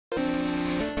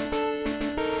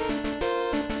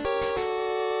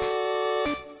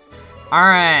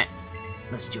Alright.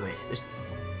 Let's do it.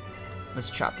 Let's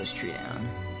chop this tree down.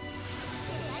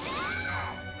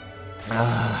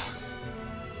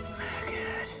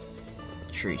 Good.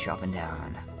 Tree chopping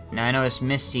down. Now I noticed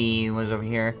Misty was over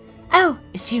here. Oh,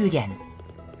 it's you again.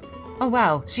 Oh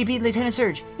wow, so you beat Lieutenant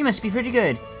Surge. You must be pretty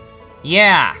good.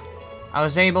 Yeah. I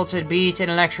was able to beat an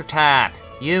electric type.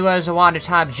 You as a water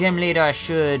type gym leader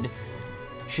should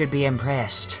be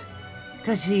impressed.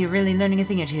 Cause you're really learning a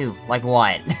thing or two. Like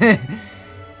what?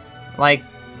 Like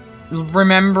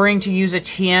remembering to use a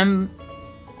TM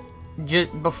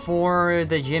just before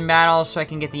the gym battle so I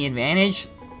can get the advantage?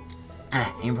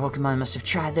 Your Pokemon must have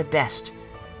tried their best.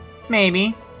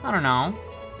 Maybe. I don't know.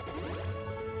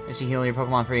 Let's heal your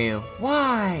Pokemon for you.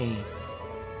 Why?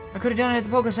 I could have done it at the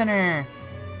Poke Center.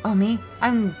 Oh, me?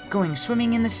 I'm going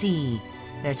swimming in the sea.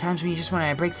 There are times when you just want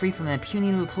to break free from the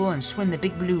puny little pool and swim the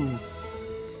big blue.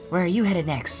 Where are you headed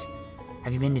next?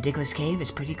 Have you been to Diglett Cave? It's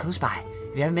pretty close by.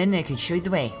 If you haven't been, I could show you the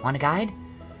way. Want a guide?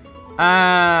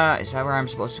 Is that where I'm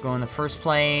supposed to go in the first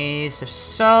place? If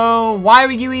so, why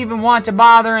would you even want to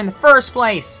bother in the first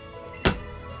place?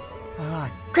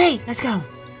 Great, let's go.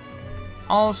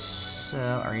 Also,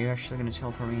 are you actually going to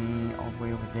teleport me all the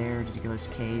way over there to Diglett's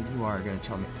Cave? You are going to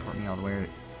teleport me all the way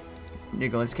to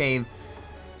Diglett's Cave.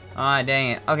 Ah,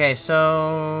 dang it. Okay,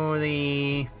 so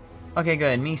the... Okay,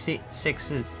 good. Me 6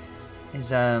 is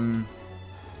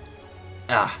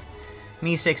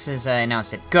Me 6 has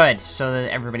announced it. Good, so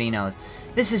that everybody knows.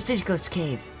 This is Diglett's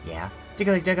Cave. Yeah.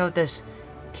 Diglett dug out this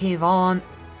cave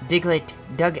Diglett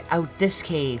dug out this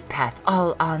cave path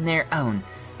all on their own.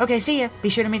 Okay, see ya. Be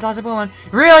sure to meet lots of Pokemon.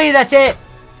 Really? That's it?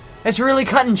 That's really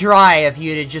cut and dry of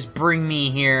you to just bring me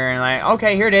here and like,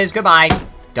 okay, here it is. Goodbye.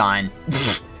 Done.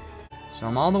 So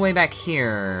I'm all the way back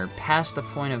here, past the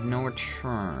point of no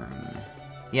return.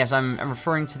 Yes, I'm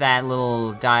referring to that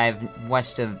little dive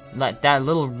west of... That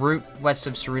little route west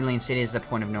of Cerulean City is the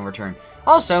point of no return.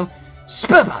 Also,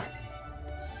 Spooba!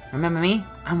 Remember me?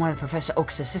 I'm one of Professor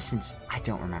Oak's assistants. I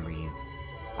don't remember you.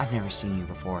 I've never seen you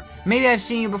before. Maybe I've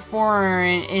seen you before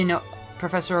in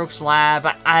Professor Oak's lab.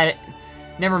 I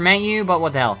never met you, but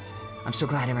what the hell. I'm so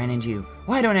glad I ran into you.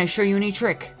 Why don't I show you a new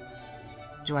trick?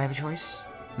 Do I have a choice?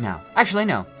 No. Actually,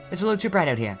 no. It's a little too bright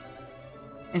out here.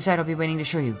 Inside, I'll be waiting to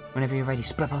show you whenever you're ready,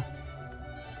 Spooba.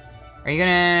 Are you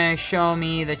gonna show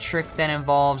me the trick that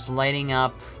involves lighting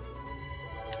up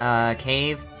a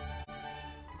cave?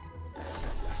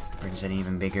 Brings an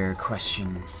even bigger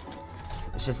question.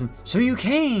 Assistant, so you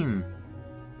came!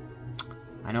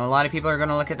 I know a lot of people are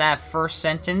gonna look at that first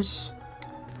sentence.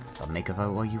 But make of it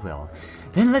what you will.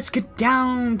 Then let's get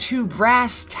down to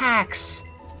brass tacks.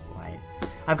 What?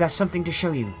 I've got something to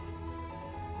show you.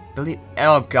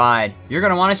 Oh god, you're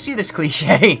gonna want to see this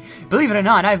cliche. Believe it or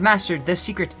not, I've mastered the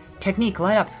secret technique.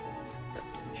 Light up.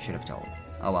 Should have told.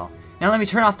 Oh well. Now let me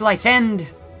turn off the lights and...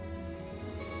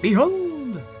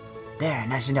 Behold! There,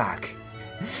 nice and dark.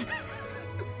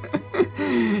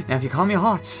 Now if you calm your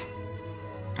hearts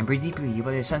and breathe deeply, you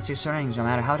will sense your surroundings no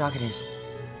matter how dark it is.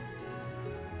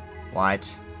 What?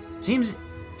 See,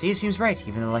 it seems bright,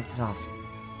 even though the light is off.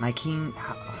 My keen...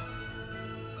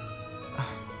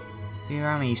 You're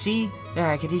around me, you see? There,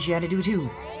 I can teach you how to do it too.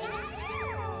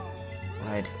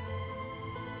 What?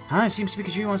 Huh? It seems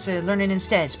Pikachu wants to learn it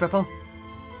instead, Spripple.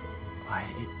 What? I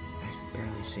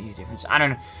barely see a difference. I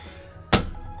don't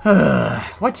know.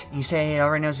 What? You say it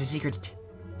already knows the secret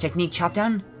technique chop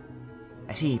down?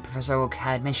 I see, Professor Oak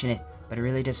had mentioned it, but it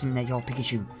really does seem that your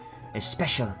Pikachu is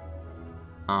special.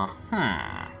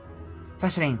 Uh-huh.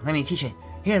 Fascinating, let me teach it.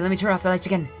 Here, let me turn off the lights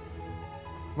again.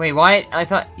 Wait, what? I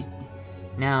thought...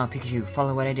 Now, Pikachu,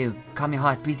 follow what I do. Calm your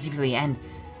heart, breathe deeply, and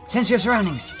sense your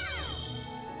surroundings.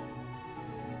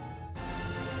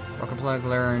 Rock'n'Plug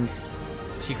learned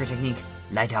secret technique.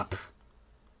 Light up.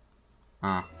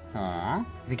 Uh-huh.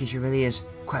 Pikachu really is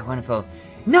quite wonderful.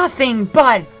 Nothing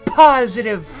but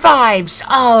positive vibes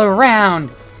all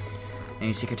around. And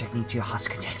your secret technique to your heart's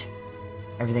content.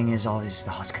 Everything is always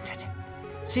the heart's content.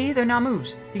 See, they're not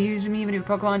moves. You can use them even if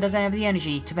your Pokemon doesn't have the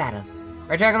energy to battle.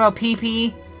 We're talking about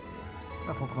PP.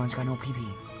 Our Pokemon's got no PP.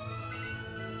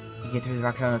 You get through the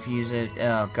rock tunnel if you use it.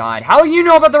 Oh god. How do you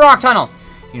know about the rock tunnel?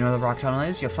 You know where the rock tunnel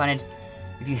is? You'll find it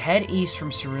if you head east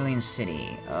from Cerulean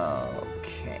City.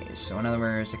 Okay, so in other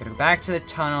words, I gotta go back to the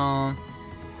tunnel.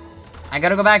 I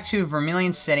gotta go back to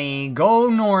Vermilion City, go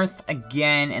north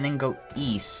again, and then go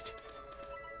east.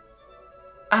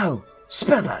 Oh,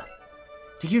 Spooba!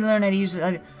 Did you learn how to use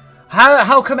it?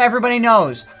 How come everybody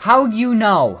knows? How do you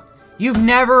know? You've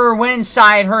never went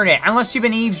inside heard it, unless you've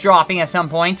been eavesdropping at some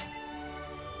point.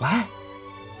 What?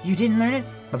 You didn't learn it?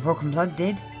 But Broken Plug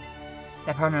did?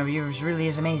 That partner of yours really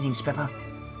is amazing, Spooba.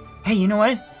 Hey, you know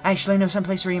what? I actually know some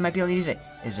place where you might be able to use it.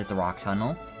 Is it the Rock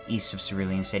Tunnel, east of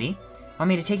Cerulean City? Want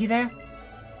me to take you there?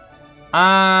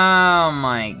 Oh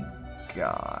my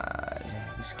god.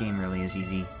 This game really is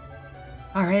easy.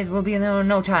 Alright, we'll be in there in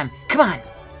no time. Come on!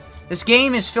 This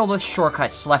game is filled with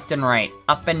shortcuts left and right,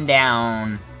 up and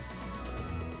down.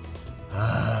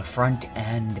 Front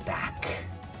and back.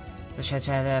 Let's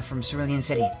try from Cerulean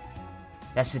City.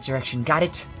 That's the direction. Got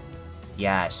it?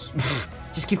 Yes.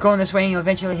 Just keep going this way and you'll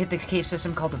eventually hit the cave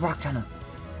system called the Rock Tunnel.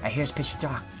 Right, here's pitch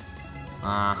dark.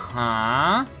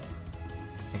 Uh-huh.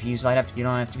 If you use light up, you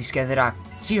don't have to be scared of the dark.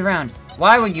 See you around.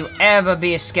 Why would you ever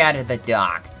be scared of the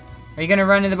dark? Are you gonna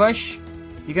run in the bush?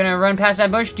 You gonna run past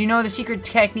that bush? Do you know the secret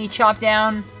technique chop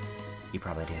down? You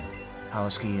probably do. How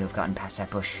else could you have gotten past that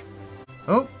bush?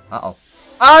 Oh, uh-oh.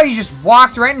 Oh, you just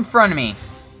walked right in front of me.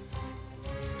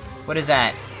 What is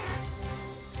that?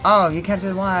 Oh, you captured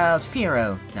the wild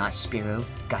Fearow. Not Spearow.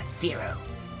 Got Fearow.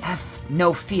 Have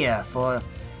no fear, for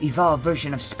evolved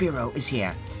version of Spearow is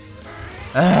here.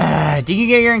 Did you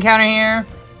get your encounter here?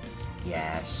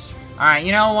 Yes. Alright,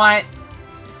 you know what?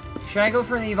 Should I go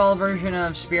for the evolved version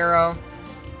of Spearow?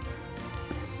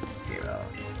 Fearow.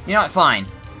 You know what? Fine.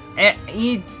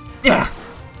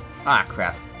 Ah,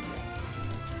 crap.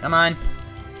 Come on.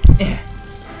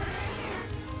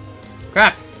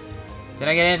 Crap. Did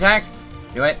I get attacked?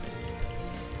 Do it.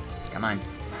 Come on.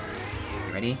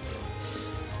 You ready?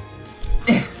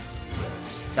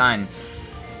 Done.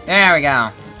 There we go.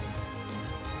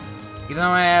 Even though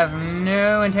I have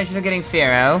no intention of getting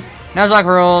Fearow. Nuzlocke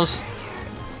rules.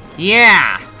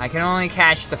 Yeah! I can only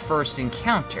catch the first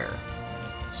encounter.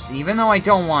 So even though I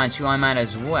don't want to, I might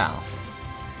as well.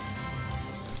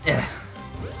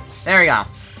 There we go.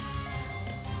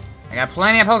 I got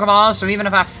plenty of Pokeballs, so even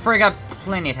if I frig up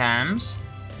plenty of times...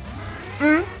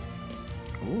 Ooh.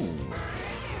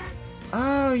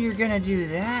 Oh, you're gonna do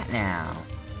that now.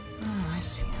 Oh, I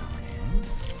see how it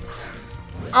is.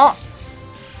 Oh!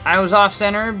 I was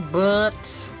off-center,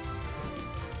 but...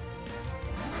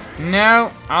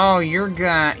 No. Oh, you're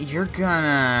definitely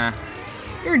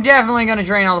gonna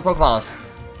drain all the Pokeballs.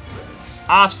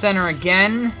 Off-center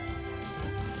again.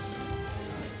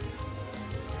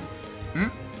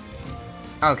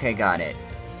 Okay, got it.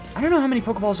 I don't know how many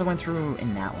Pokeballs I went through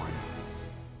in that one.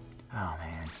 Oh,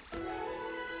 man.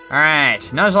 Alright,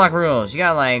 Nuzlocke rules. You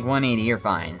got like 180, you're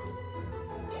fine.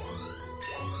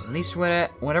 At least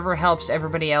whatever helps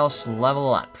everybody else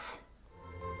level up.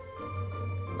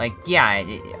 Like, yeah, I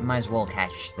might as well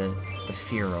catch the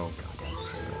Fearow. Goddamn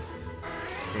Fearow.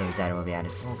 Fearow's data will be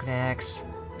added to Pokedex.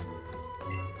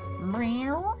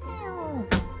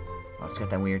 Oh, it's got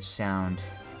that weird sound.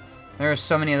 There are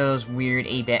so many of those weird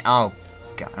 8-bit... Oh,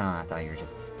 God. Oh, I thought you were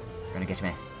just gonna get to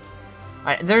me.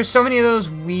 There's so many of those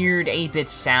weird 8-bit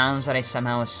sounds that I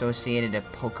somehow associated to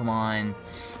Pokemon.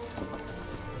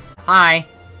 Hi.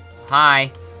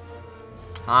 Hi.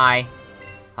 Hi.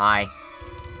 Hi.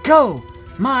 Go!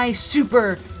 My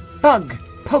super bug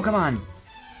Pokemon!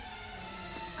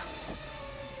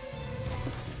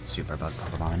 Super bug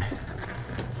Pokemon.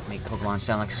 Make Pokemon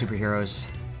sound like superheroes.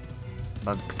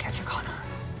 Bug Pikachu.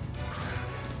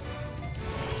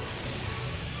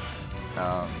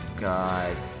 Oh,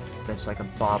 God. That's like a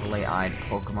bobbly-eyed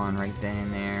Pokemon right then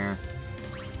and there.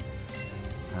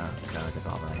 Oh, God, the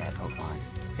bobbly-eyed Pokemon.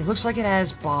 It looks like it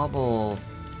has bobbly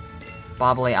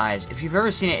eyes. If you've ever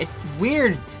seen it, it's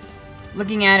weird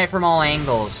looking at it from all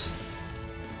angles.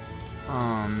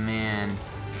 Oh, man.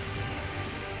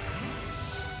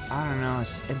 I don't know.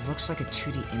 It looks like a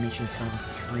 2D image in front of a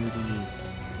 3D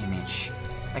image.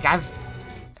 Like, I've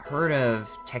heard of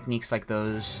techniques like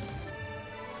those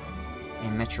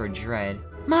in Metroid Dread.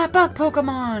 My bug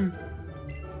Pokemon!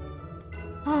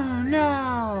 Oh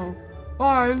no!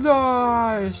 I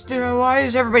lost! Why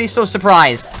is everybody so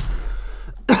surprised?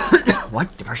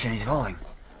 What? Depression is evolving.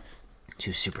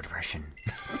 To super depression.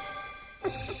 Super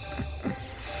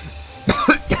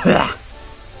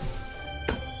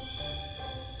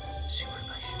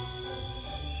depression.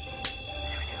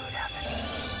 Never knew what happened.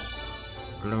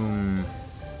 Bloom.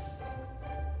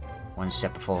 One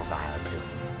step before Violet Bloom.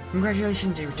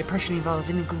 Congratulations, your depression evolved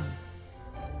in gloom.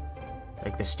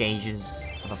 Like the stages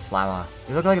of a flower.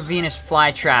 You look like a Venus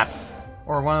flytrap.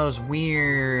 Or one of those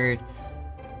weird...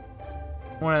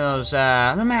 One of those,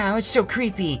 wow, it's so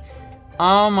creepy.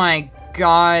 Oh my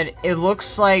god. It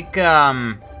looks like,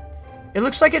 it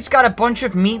looks like it's got a bunch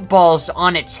of meatballs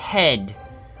on its head.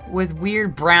 With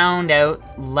weird browned out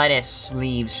lettuce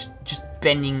leaves just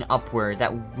bending upward.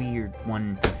 That weird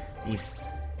one.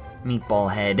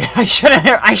 Meatball head.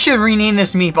 I should rename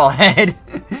this Meatball Head.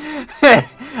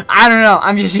 I don't know.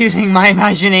 I'm just using my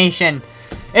imagination.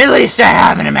 At least I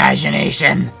have an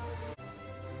imagination!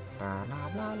 Blah, blah,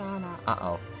 blah, blah, blah.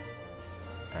 Uh-oh.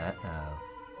 Uh-oh.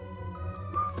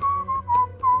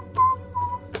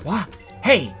 What?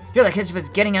 Hey! You're the kids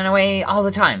with getting in the way all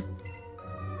the time!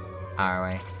 Our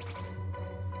way.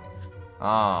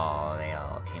 Oh, they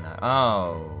all came out.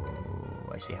 Oh,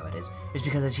 I see how it is. It's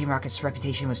because the Team Rocket's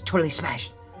reputation was totally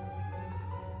smashed.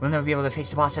 We'll never be able to face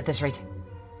the boss at this rate.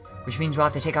 Which means we'll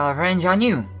have to take our revenge on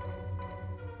you.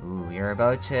 Ooh, you're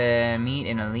about to meet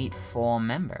an Elite Four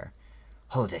member.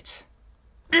 Hold it.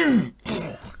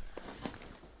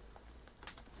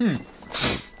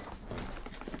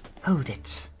 Hold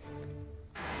it.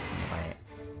 By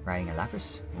riding a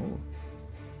Lapras? Ooh.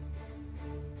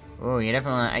 Oh, you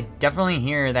definitely. I definitely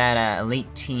hear that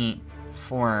Elite Team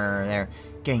 4 there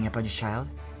getting a budget child.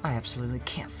 I absolutely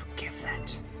can't forgive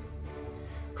that.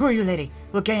 Who are you, lady?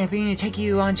 Look, getting up and take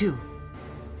you on too.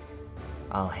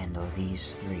 I'll handle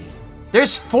these 3.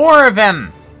 There's 4 of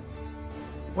them.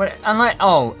 What? Unless.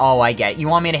 Oh, I get it. You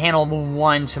want me to handle the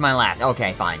one to my left?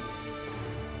 Okay, fine.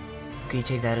 Can you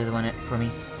take that other one for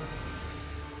me?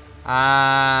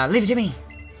 Leave it to me.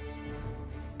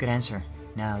 Good answer.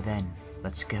 Now then.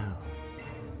 Let's go.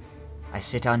 I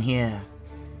sit on here,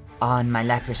 on my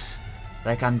Lapras,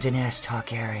 like I'm Daenerys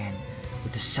Targaryen,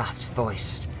 with a soft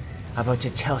voice, about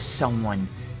to tell someone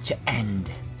to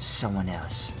end someone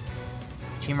else.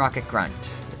 Team Rocket Grunt,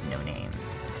 with no name.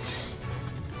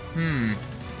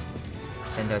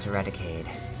 Sendo's Eradicate.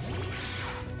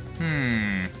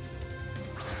 Oh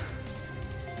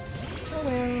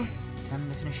well. Time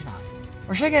to finish it off.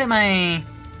 Or should I get my...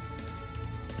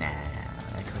 Nah,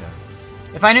 I could've.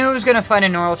 If I knew I was gonna fight a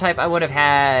normal type, I would have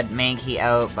had Mankey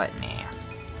out, but nah.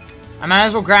 I might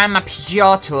as well grab my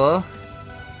Pikachu.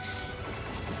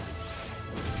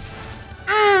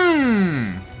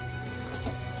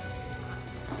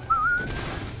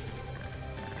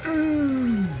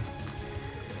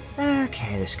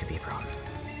 Okay, this could be a problem.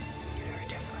 You're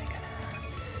definitely gonna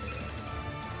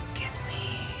give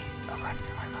me a run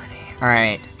for my money.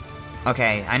 Alright.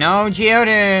 Okay, I know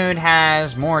Geodude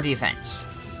has more defense.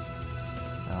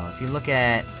 If you look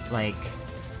at, like,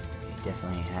 you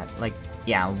definitely have, like,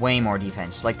 yeah, way more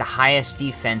defense. Like, the highest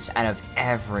defense out of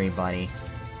everybody.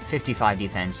 55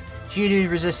 defense.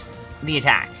 Geodude resists the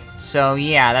attack. So,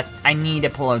 yeah, I need to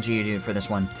pull out Geodude for this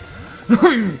one.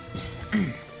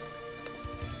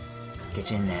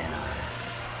 Get in there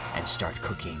and start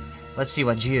cooking. Let's see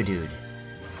what Geodude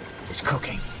is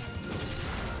cooking.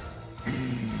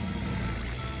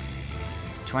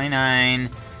 29,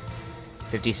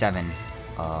 57.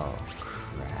 Oh,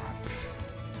 crap.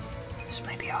 This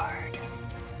might be hard.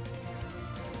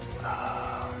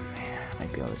 Oh, man. I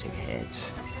might be able to take a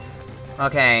hit.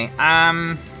 Okay,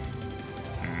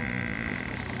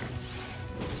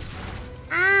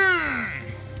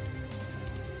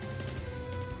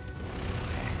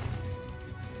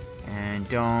 And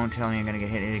don't tell me I'm gonna get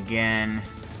hit again.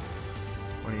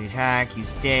 What did the attack?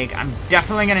 Use dig. I'm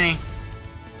definitely gonna need...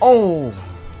 Oh!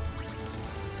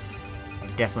 I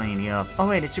definitely need to up. Oh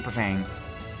wait, it's Super Fang.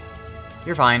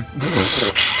 You're fine.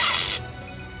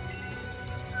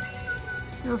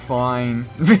 You're fine.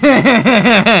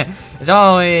 It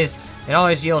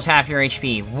always deals half your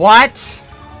HP. What?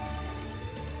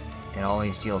 It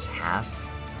always deals half?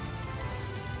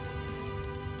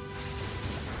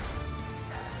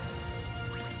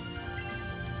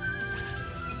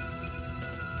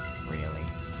 Really?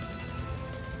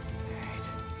 Alright.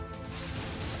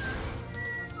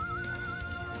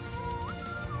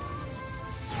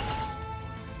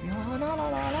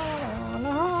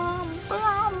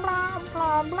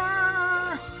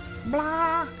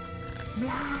 Blah,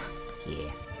 blah.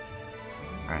 Yeah.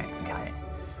 Alright, got it.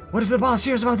 What if the boss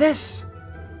hears about this?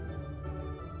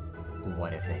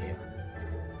 What if they do?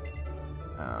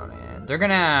 Oh, man. They're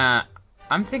gonna...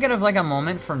 I'm thinking of, like, a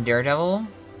moment from Daredevil.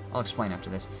 I'll explain after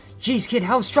this. Jeez, kid,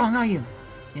 how strong are you?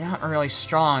 You're not really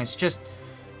strong. It's just...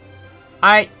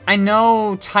 I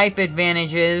know type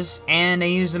advantages, and I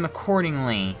use them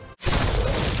accordingly.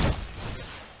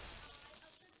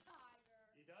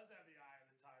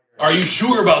 Are you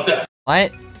sure about that?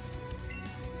 What?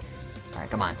 Alright,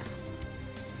 come on.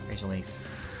 Raise a leaf.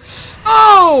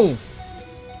 Oh!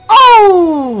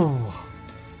 Oh!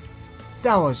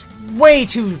 That was way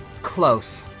too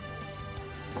close.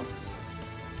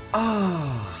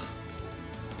 Oh.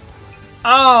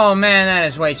 Oh, man, that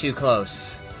is way too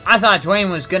close. I thought Dwayne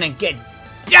was gonna get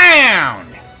down!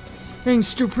 Being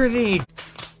stupidity.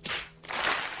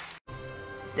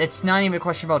 It's not even a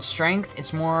question about strength,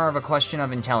 it's more of a question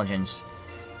of intelligence.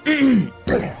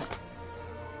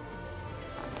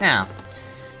 Now,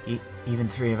 even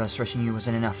 3 of us rushing you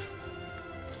wasn't enough.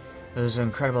 Those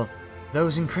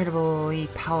incredibly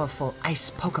powerful ice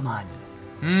Pokemon.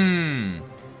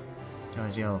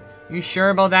 You sure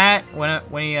about that? What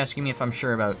are you asking me if I'm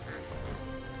sure about?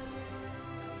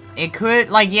 It could,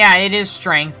 like, yeah, it is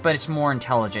strength, but it's more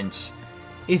intelligence.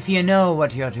 If you know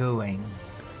what you're doing,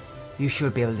 you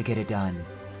should be able to get it done.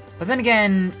 But then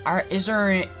again, is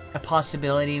there a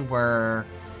possibility where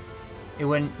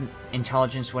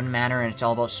intelligence wouldn't matter and it's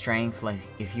all about strength? Like,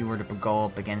 if you were to go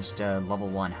up against a level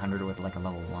 100 with, like, a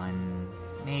level 1,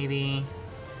 maybe?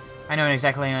 I know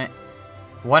exactly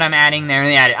what I'm adding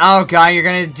there. Oh god, you're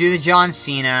gonna do the John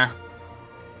Cena.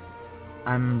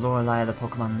 I'm Lorelei of the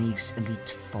Pokemon League's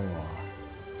Elite Four.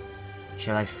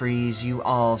 Shall I freeze you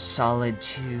all solid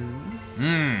 2?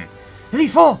 Elite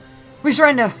Four! We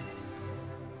surrender!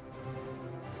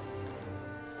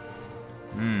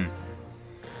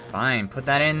 Fine, put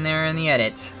that in there in the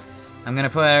edit. I'm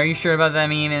gonna put, are you sure about that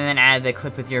meme? And then add the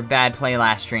clip with your bad play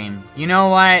last stream. You know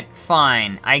what?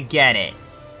 Fine, I get it.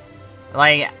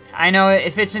 Like, I know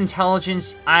if it's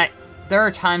intelligence, there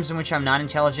are times in which I'm not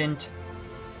intelligent.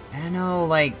 And I know,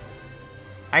 like,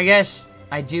 I guess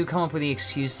I do come up with the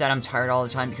excuse that I'm tired all the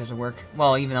time because of work.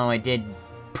 Well, even though I did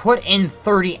put in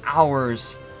 30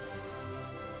 hours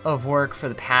of work for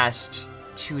the past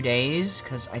 2 days,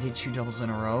 because I did 2 doubles in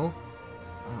a row.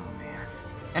 Oh, man.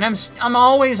 And I'm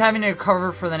always having to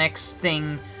cover for the next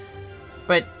thing.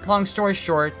 But, long story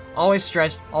short, always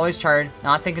stressed, always tired,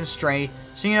 not thinking straight.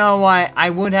 So, you know what? I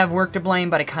would have work to blame,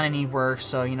 but I kind of need work.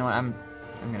 So, you know what? I'm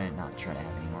gonna not try to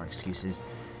have any more excuses.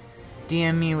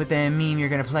 DM me with the meme you're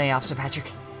gonna play, Officer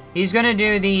Patrick. He's gonna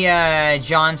do the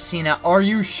John Cena, are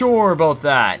you sure about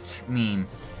that meme.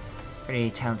 Pretty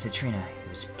talented trainer.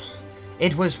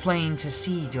 It was plain to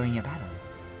see during your battle.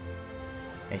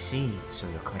 I see, so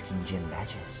you're collecting gym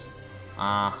badges.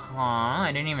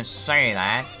 I didn't even say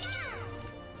that.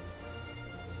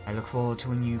 I look forward to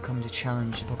when you come to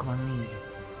challenge the Pokemon League.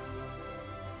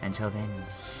 Until then,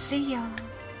 see ya!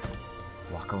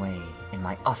 Walk away in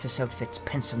my office outfit,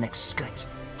 pencil neck skirt,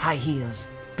 high heels,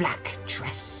 black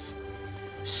dress.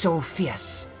 So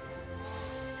fierce.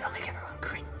 It'll make everyone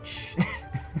cringe.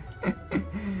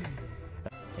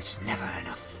 It's never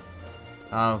enough.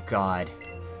 Oh god.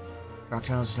 Rock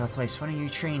Tunnel's a tough place. Why don't you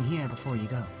train here before you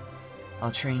go?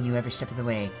 I'll train you every step of the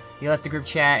way. You left the group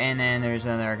chat and then there's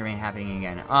another argument happening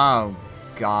again. Oh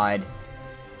god.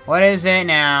 What is it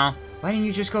now? Why didn't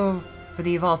you just go for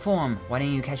the evolved form? Why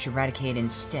didn't you catch Eradicate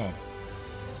instead?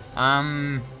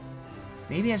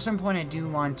 Maybe at some point I do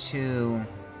want to... No,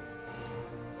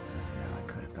 I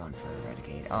could have gone for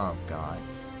Eradicate. Oh, God.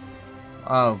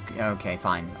 Oh, okay,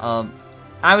 fine.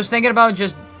 I was thinking about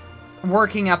just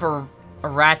working up a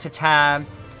Rattata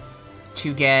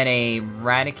to get a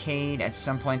Eradicate at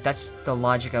some point. That's the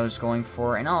logic I was going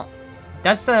for. And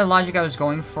that's the logic I was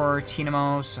going for,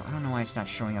 Tinamo, so I don't know why it's not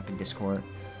showing up in Discord.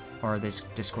 Or this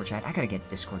Discord chat. I gotta get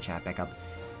Discord chat back up.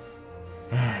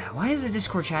 Why is the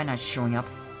Discord chat not showing up?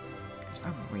 Because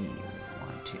I really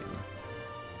want to.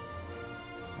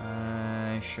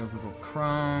 Show Google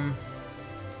Chrome.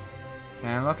 Can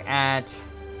I look at...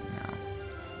 No.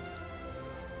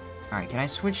 Alright, can I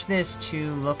switch this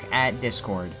to look at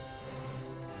Discord?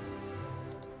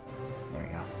 There we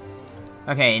go.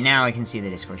 Okay, now I can see the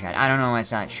Discord chat. I don't know why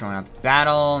it's not showing up.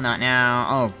 Battle, not now.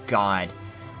 Oh, God.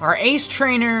 Our ace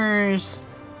trainers...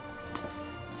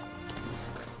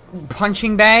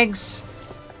 punching bags,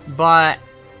 but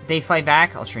they fight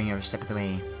back. I'll train you every step of the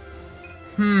way.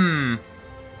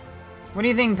 What do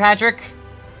you think, Patrick?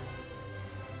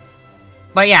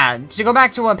 But yeah, to go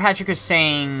back to what Patrick was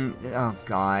saying, oh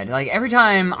god, like every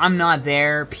time I'm not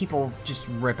there, people just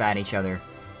rip at each other.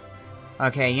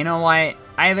 Okay, you know what?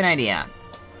 I have an idea.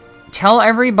 Tell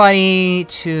everybody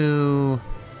to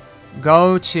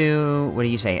go to, what do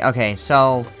you say? Okay,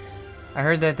 so I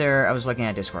heard that I was looking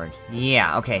at Discord.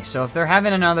 Yeah, okay, so if they're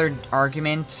having another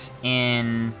argument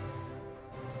in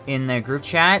the group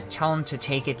chat, tell them to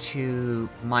take it to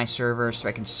my server so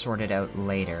I can sort it out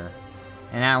later.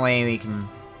 And that way we can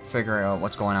figure out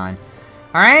what's going on.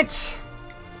 Alright?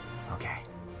 Okay.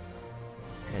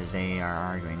 Because they are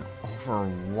arguing over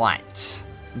what?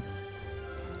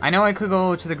 I know I could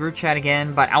go to the group chat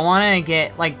again, but I want to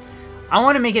get, like... I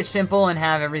want to make it simple and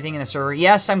have everything in the server.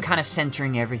 Yes, I'm kind of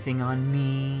centering everything on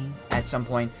me at some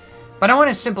point. But I want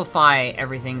to simplify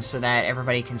everything so that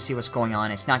everybody can see what's going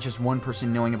on. It's not just one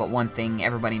person knowing about one thing.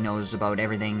 Everybody knows about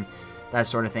everything. That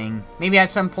sort of thing. Maybe at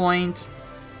some point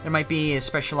there might be a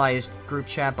specialized group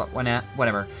chat, but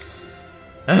whatever.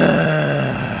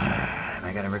 Am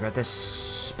I gonna regret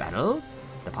this battle?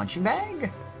 The punching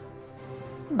bag?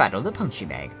 Battle the punching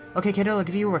bag. Okay, kiddo, I'll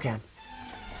give you a workout.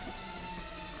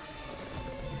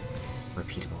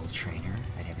 repeatable trainer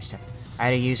at every step. I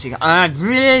had to use oh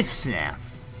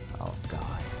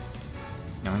god.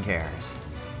 No one cares.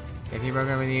 If you broke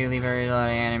up with you, leave every lot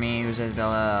of enemy who says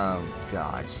below. Oh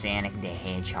god, Sonic the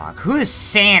Hedgehog. Who is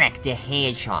Sonic the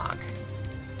Hedgehog?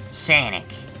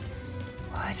 Sonic.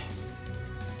 What?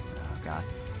 Oh god.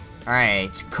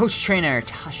 Alright, Coach Trainer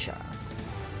Tasha.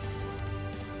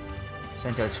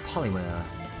 Sent out Poliwhirl.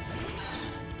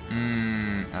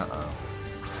 Uh-oh.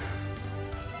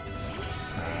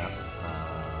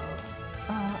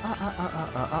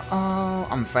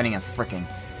 I'm fighting a frickin'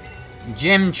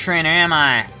 gym trainer, am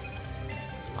I?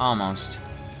 Almost.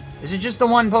 Is it just the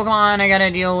one Pokemon I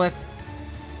gotta deal with?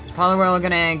 Is Poliwhirl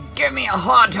gonna give me a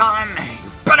hard time?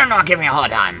 You better not give me a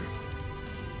hard time.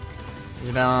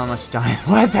 Isabella almost died.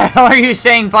 What the hell are you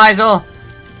saying, Faisal?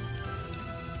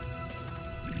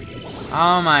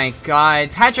 Oh my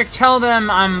god. Patrick, tell them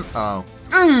I'm... Oh.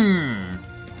 Oh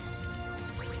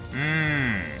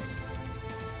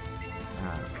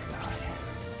god.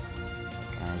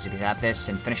 Can I zippy zap this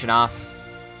and finish it off?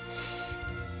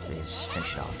 Please,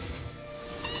 finish it off.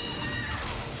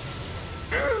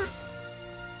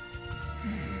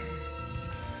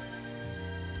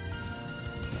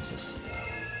 What's this?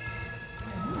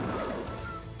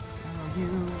 You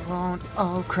won't,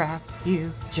 oh crap,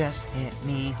 you just hit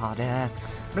me harder.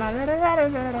 Blah, blah, blah, blah,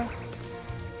 blah,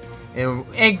 blah.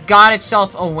 It got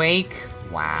itself awake.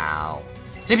 Wow.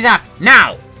 Zippy zap,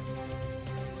 now!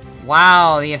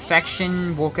 Wow, the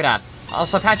affection woke it up.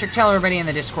 Also, Patrick, tell everybody in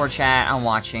the Discord chat I'm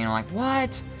watching. I'm like,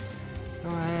 what? Go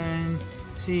ahead and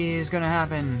see what's gonna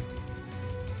happen.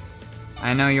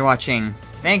 I know you're watching.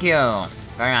 Thank you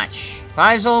very much.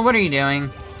 Faisal, what are you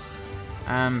doing?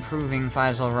 I'm proving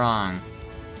Faisal wrong.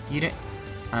 You didn't...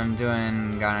 I'm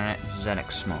doing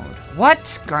Garnetzx mode.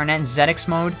 What? Garnetzx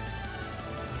mode?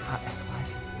 What?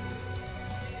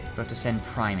 About to send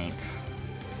Primeape.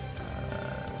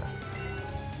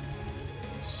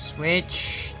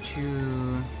 Switch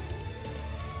to...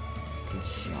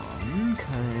 Pigeon,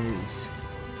 cause...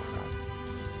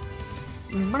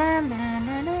 I'm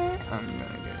gonna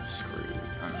get screwed.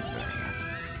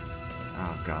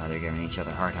 Oh god, they're giving each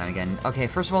other a hard time again. Okay,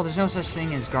 first of all, there's no such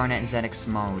thing as Garnetzx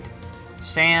mode.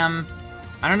 Sam,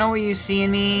 I don't know what you see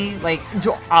in me. Like,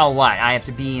 oh, what? I have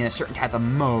to be in a certain type of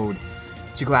mode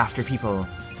to go after people.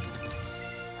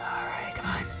 Alright, come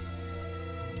on.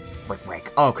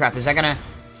 Break. Oh, crap, is that gonna...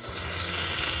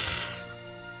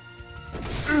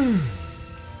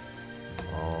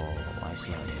 Oh, I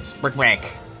see how it is. Break.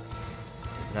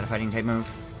 Is that a fighting type move?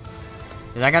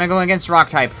 Is that gonna go against rock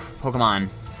type Pokemon?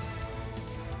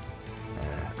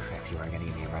 Crap, you are gonna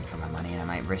give me a run for my money and I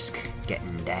might risk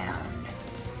getting down.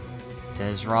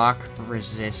 Does rock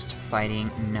resist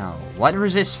fighting? No. What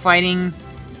resists fighting?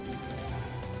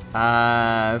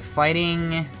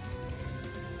 Fighting...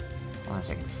 Hold on a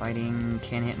second. Fighting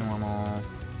can't hit normal.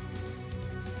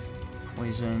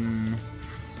 Poison,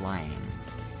 flying.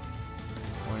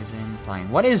 Poison, flying.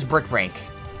 What is Brick Break?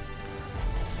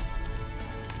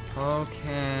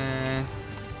 Okay.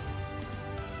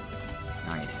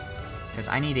 Alright. Because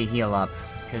I need to heal up.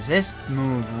 Because this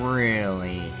move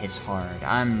really hits hard.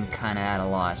 I'm kind of at a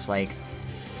loss. Like,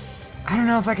 I don't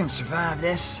know if I can survive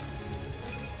this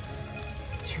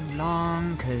too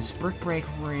long. Because Brick Break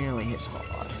really hits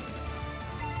hard.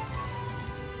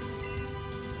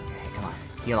 Okay, come on.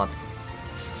 Heal up.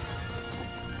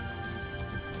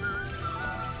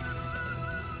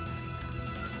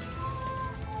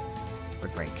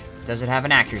 Brick Break. Does it have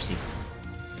an accuracy?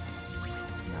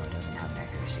 No, it doesn't have an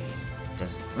accuracy.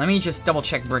 Let me just double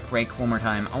check Brick Break one more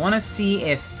time. I want to see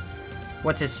if...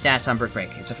 What's its stats on Brick Break?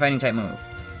 It's a fighting type move.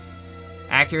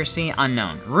 Accuracy,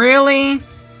 unknown. Really?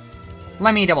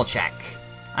 Let me double check.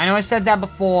 I know I said that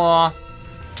before.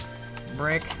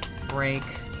 Brick Break.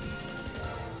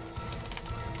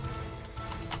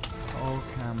 Oh,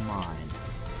 come on.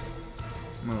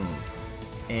 Move.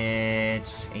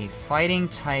 It's a fighting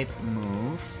type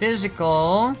move.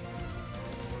 Physical.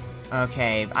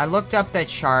 Okay, I looked up that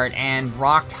chart and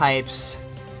rock types...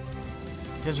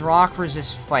 Does rock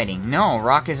resist fighting? No,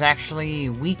 rock is actually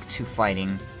weak to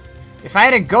fighting. If I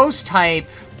had a ghost type,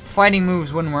 fighting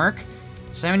moves wouldn't work.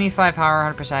 75 power,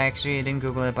 100% accuracy. I didn't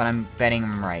Google it, but I'm betting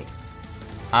I'm right.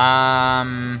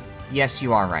 Yes,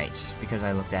 you are right, because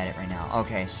I looked at it right now.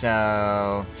 Okay,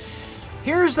 so...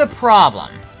 Here's the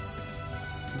problem.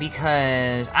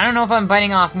 Because I don't know if I'm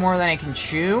biting off more than I can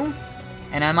chew,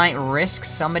 and I might risk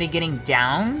somebody getting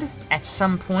downed at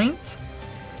some point.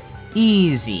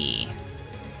 Easy.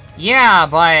 Yeah,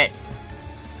 but...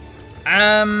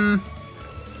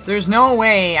 There's no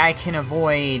way I can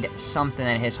avoid something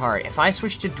that hits hard. If I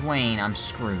switch to Dwayne, I'm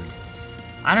screwed.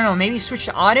 I don't know, maybe switch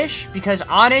to Oddish? Because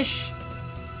Oddish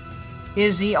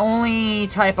is the only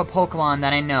type of Pokemon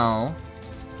that I know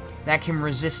that can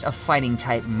resist a fighting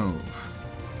type move.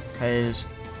 Because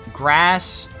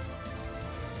Grass...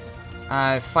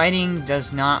 fighting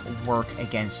does not work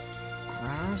against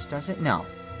Grass, does it? No.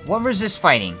 What resists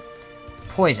fighting?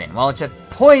 Poison. Well, it's a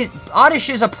Oddish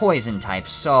is a poison type,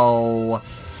 so...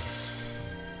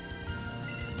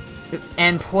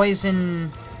 And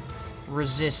poison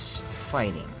resists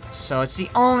fighting. So it's the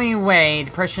only way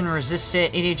Depression resists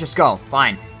it. It'd just go.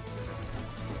 Fine.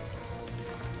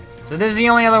 So this is the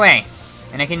only other way.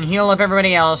 And I can heal up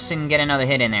everybody else and get another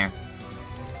hit in there.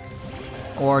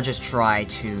 Or just try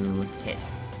to hit.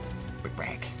 Brick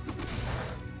break.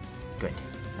 Good.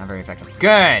 Not very effective.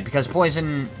 Good! Because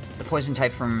poison... The poison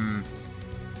type from...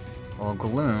 Well,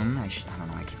 Gloom. I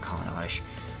don't know, I keep calling it Oddish.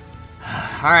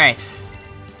 Alright.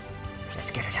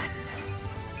 Let's get it done.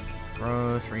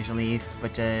 Growth, Razor Leaf.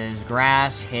 But does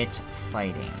Grass hit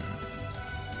fighting?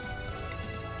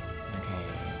 Okay.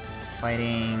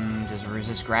 Fighting... Does it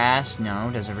resist Grass? No.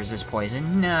 Does it resist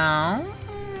Poison? No.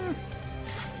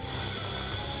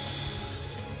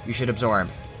 You should absorb.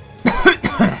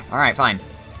 Alright, fine.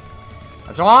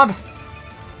 Absorb!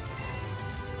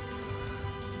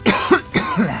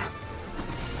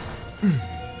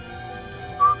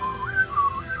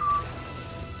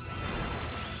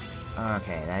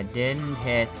 Okay, that didn't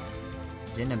hit.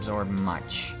 Didn't absorb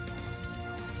much.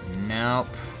 Nope.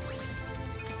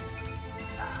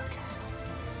 Okay.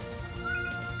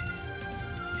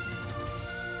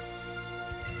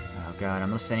 Oh god,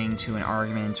 I'm listening to an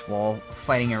argument while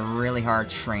fighting a really hard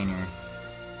trainer.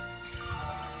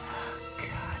 Oh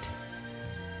god.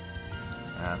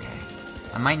 Okay.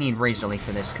 I might need Razor Leaf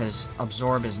for this, because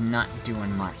Absorb is not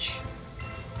doing much.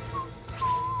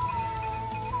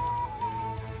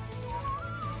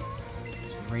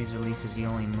 Razor Leaf is the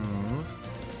only move.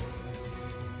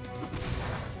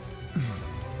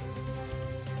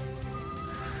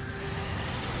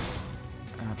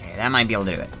 Okay, that might be able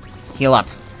to do it. Heal up.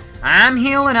 I'm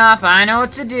healing up. I know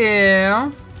what to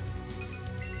do.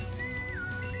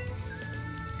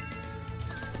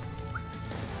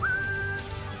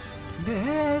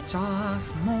 Bits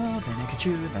off more than I could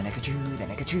chew, than I could chew, than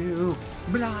I could chew.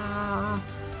 Blah,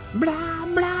 blah,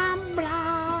 blah,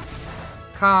 blah.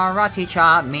 Karate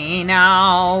chop me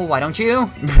now, why don't you?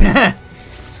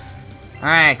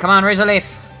 Alright, come on, Razor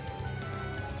Leaf.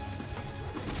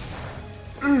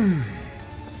 Oh,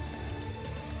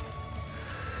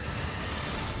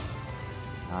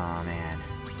 man.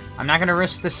 I'm not gonna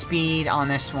risk the speed on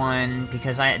this one,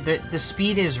 because the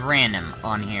speed is random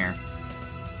on here.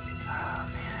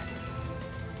 Oh,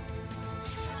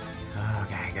 man.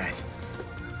 Okay, good.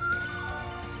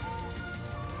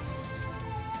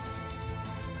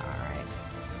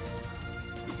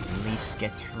 At least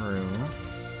get through.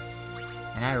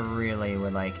 And I really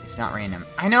would like... It's not random.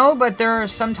 I know, but there are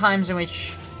some times in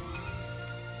which...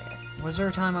 Was there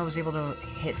a time I was able to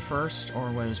hit first?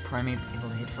 Or was Primate able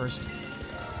to hit first?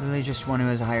 Literally just one who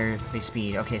has a higher base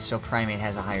speed. Okay, so Primate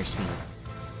has a higher speed.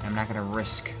 I'm not gonna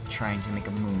risk trying to make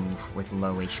a move with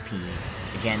low HP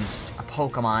against a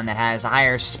Pokemon that has a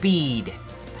higher speed.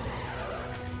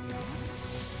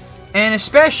 And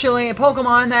especially a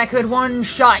Pokemon that could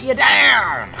one-shot you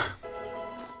down!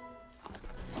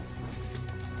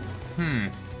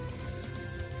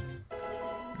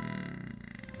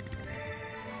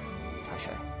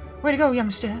 Tasha. Way to go,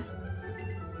 youngster!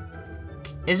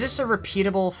 Is this a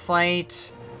repeatable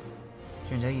fight?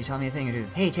 Turns out you taught me a thing or two.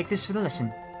 Hey, take this for the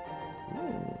lesson.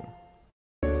 Ooh.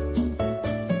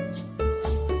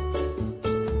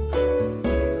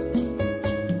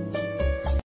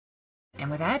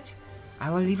 And with that, I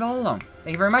will leave all alone.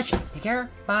 Thank you very much. Take care.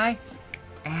 Bye.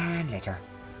 And later.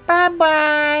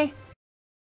 Bye-bye.